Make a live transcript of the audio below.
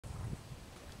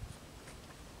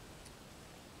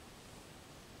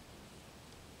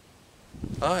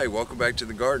Hi, welcome back to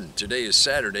the garden. Today is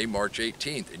Saturday, March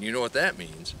 18th, and you know what that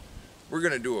means. We're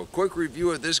going to do a quick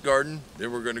review of this garden,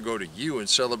 then we're going to go to you and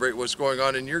celebrate what's going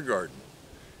on in your garden.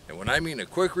 And when I mean a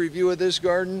quick review of this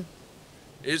garden,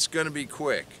 it's going to be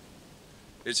quick.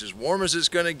 It's as warm as it's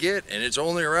going to get, and it's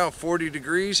only around 40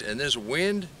 degrees, and this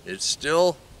wind, it's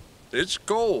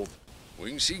cold.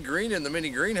 We can see green in the mini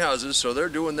greenhouses, so they're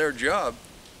doing their job.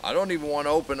 I don't even want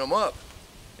to open them up.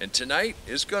 And tonight,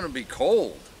 it's going to be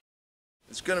cold.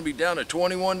 It's going to be down to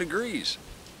 21 degrees.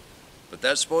 But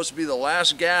that's supposed to be the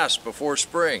last gasp before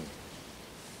spring.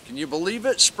 Can you believe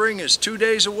it? Spring is 2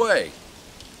 days away.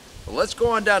 But let's go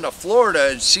on down to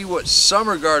Florida and see what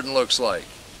summer garden looks like,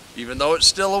 even though it's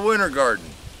still a winter garden.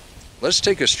 Let's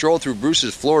take a stroll through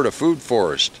Bruce's Florida food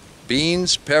forest.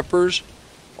 Beans, peppers,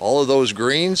 all of those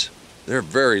greens, they're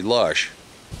very lush.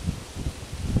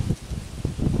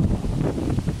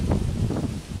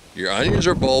 Your onions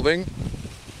are bulbing.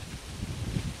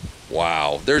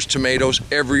 Wow, there's tomatoes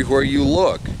everywhere you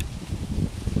look.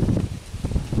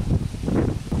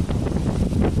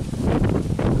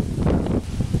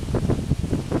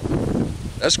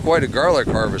 That's quite a garlic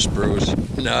harvest, Bruce.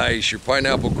 Nice, your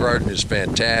pineapple garden is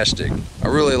fantastic. I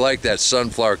really like that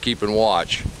sunflower keeping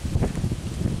watch.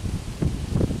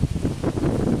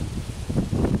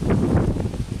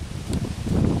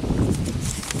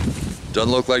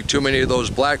 Doesn't look like too many of those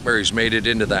blackberries made it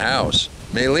into the house.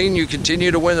 Maylene, you continue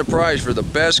to win the prize for the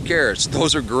best carrots.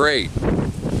 Those are great.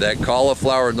 That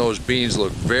cauliflower and those beans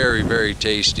look very, very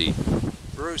tasty.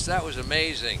 Bruce, that was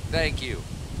amazing. Thank you.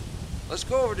 Let's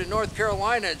go over to North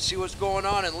Carolina and see what's going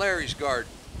on in Larry's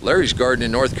garden. Larry's garden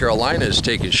in North Carolina is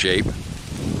taking shape.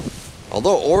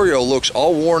 Although Oreo looks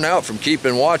all worn out from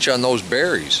keeping watch on those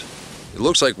berries. It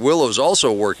looks like Willow's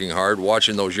also working hard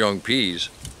watching those young peas.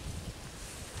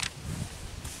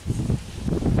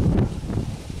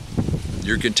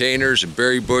 Your containers and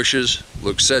berry bushes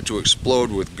look set to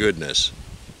explode with goodness.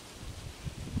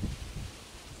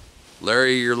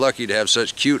 Larry, you're lucky to have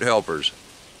such cute helpers.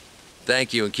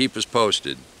 Thank you and keep us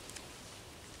posted.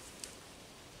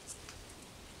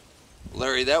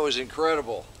 Larry, that was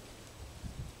incredible.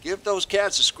 Give those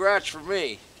cats a scratch for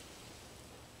me.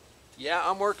 Yeah,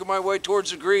 I'm working my way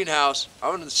towards the greenhouse.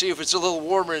 I'm going to see if it's a little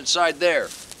warmer inside there.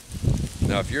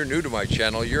 Now, if you're new to my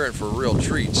channel, you're in for a real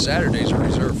treat. Saturdays are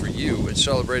reserved for you and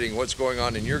celebrating what's going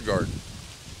on in your garden.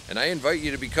 And I invite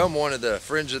you to become one of the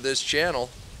friends of this channel.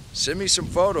 Send me some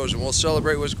photos and we'll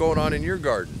celebrate what's going on in your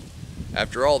garden.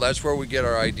 After all, that's where we get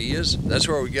our ideas, that's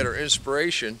where we get our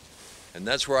inspiration, and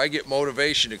that's where I get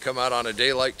motivation to come out on a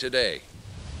day like today.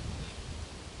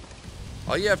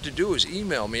 All you have to do is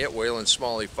email me at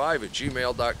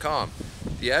waylandsmalley5@gmail.com.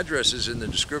 The address is in the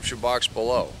description box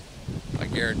below. I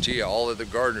guarantee you all of the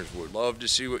gardeners would love to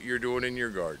see what you're doing in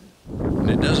your garden. And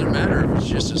it doesn't matter if it's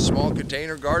just a small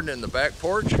container garden in the back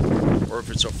porch or if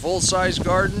it's a full-size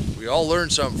garden, we all learn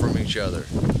something from each other.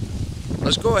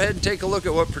 Let's go ahead and take a look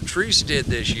at what Patrice did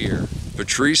this year.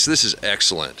 Patrice, this is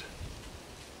excellent.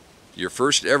 Your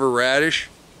first ever radish,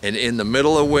 and in the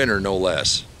middle of winter, no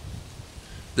less.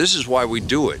 This is why we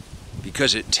do it,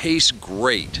 because it tastes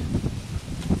great.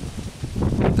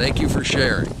 Thank you for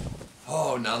sharing.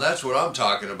 Oh, now that's what I'm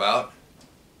talking about.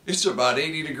 It's about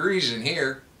 80 degrees in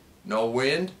here. No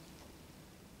wind.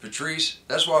 Patrice,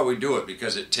 that's why we do it,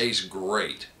 because it tastes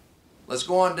great. Let's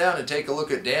go on down and take a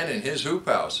look at Dan in his hoop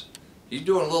house. He's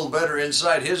doing a little better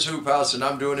inside his hoop house than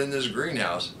I'm doing in this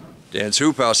greenhouse. Dan's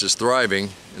hoop house is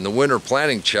thriving, and the winter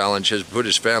planting challenge has put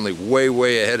his family way,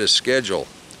 way ahead of schedule.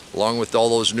 Along with all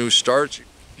those new starts,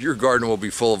 your garden will be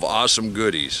full of awesome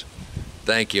goodies.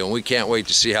 Thank you, and we can't wait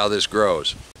to see how this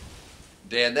grows.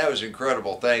 Dan, that was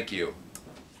incredible. Thank you.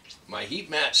 My heat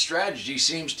mat strategy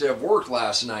seems to have worked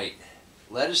last night.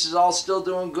 Lettuce is all still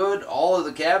doing good. All of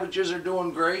the cabbages are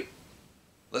doing great.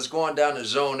 Let's go on down to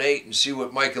Zone 8 and see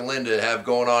what Mike and Linda have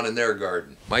going on in their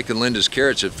garden. Mike and Linda's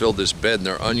carrots have filled this bed and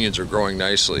their onions are growing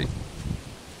nicely.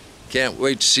 Can't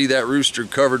wait to see that rooster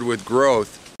covered with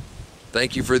growth.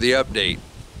 Thank you for the update.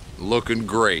 Looking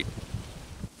great.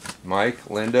 Mike,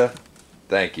 Linda,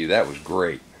 thank you. That was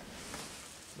great.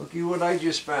 Look at what I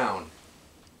just found.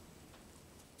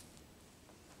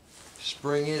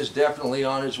 Spring is definitely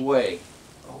on its way.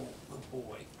 Oh, good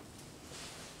boy.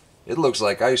 It looks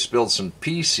like I spilled some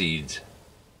pea seeds.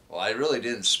 Well, I really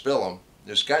didn't spill them. It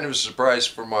was kind of a surprise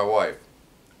for my wife.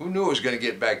 Who knew it was going to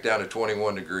get back down to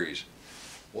 21 degrees?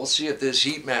 We'll see if this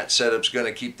heat mat setup's going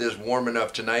to keep this warm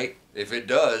enough tonight. If it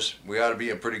does, we ought to be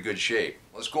in pretty good shape.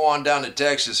 Let's go on down to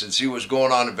Texas and see what's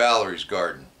going on in Valerie's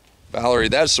garden. Valerie,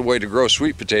 that's the way to grow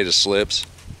sweet potato slips.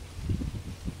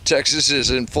 Texas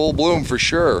is in full bloom for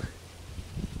sure.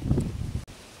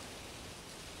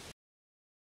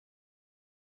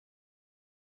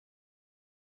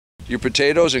 Your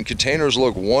potatoes and containers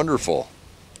look wonderful.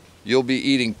 You'll be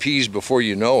eating peas before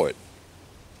you know it.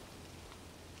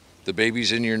 The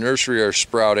babies in your nursery are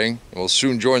sprouting and will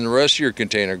soon join the rest of your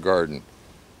container garden.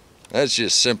 That's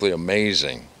just simply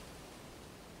amazing.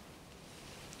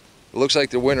 It looks like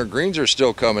the winter greens are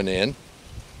still coming in.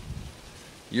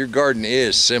 Your garden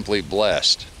is simply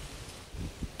blessed.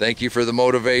 Thank you for the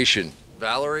motivation.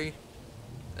 Valerie,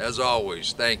 as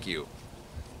always, thank you.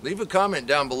 Leave a comment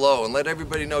down below and let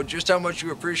everybody know just how much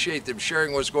you appreciate them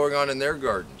sharing what's going on in their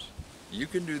gardens. You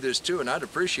can do this too, and I'd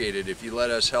appreciate it if you let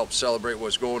us help celebrate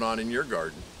what's going on in your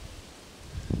garden.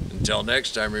 Until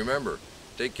next time, remember,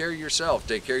 take care of yourself,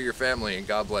 take care of your family, and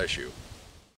God bless you.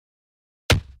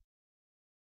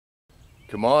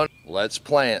 Come on, let's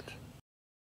plant.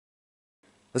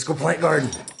 Let's go plant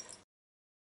garden.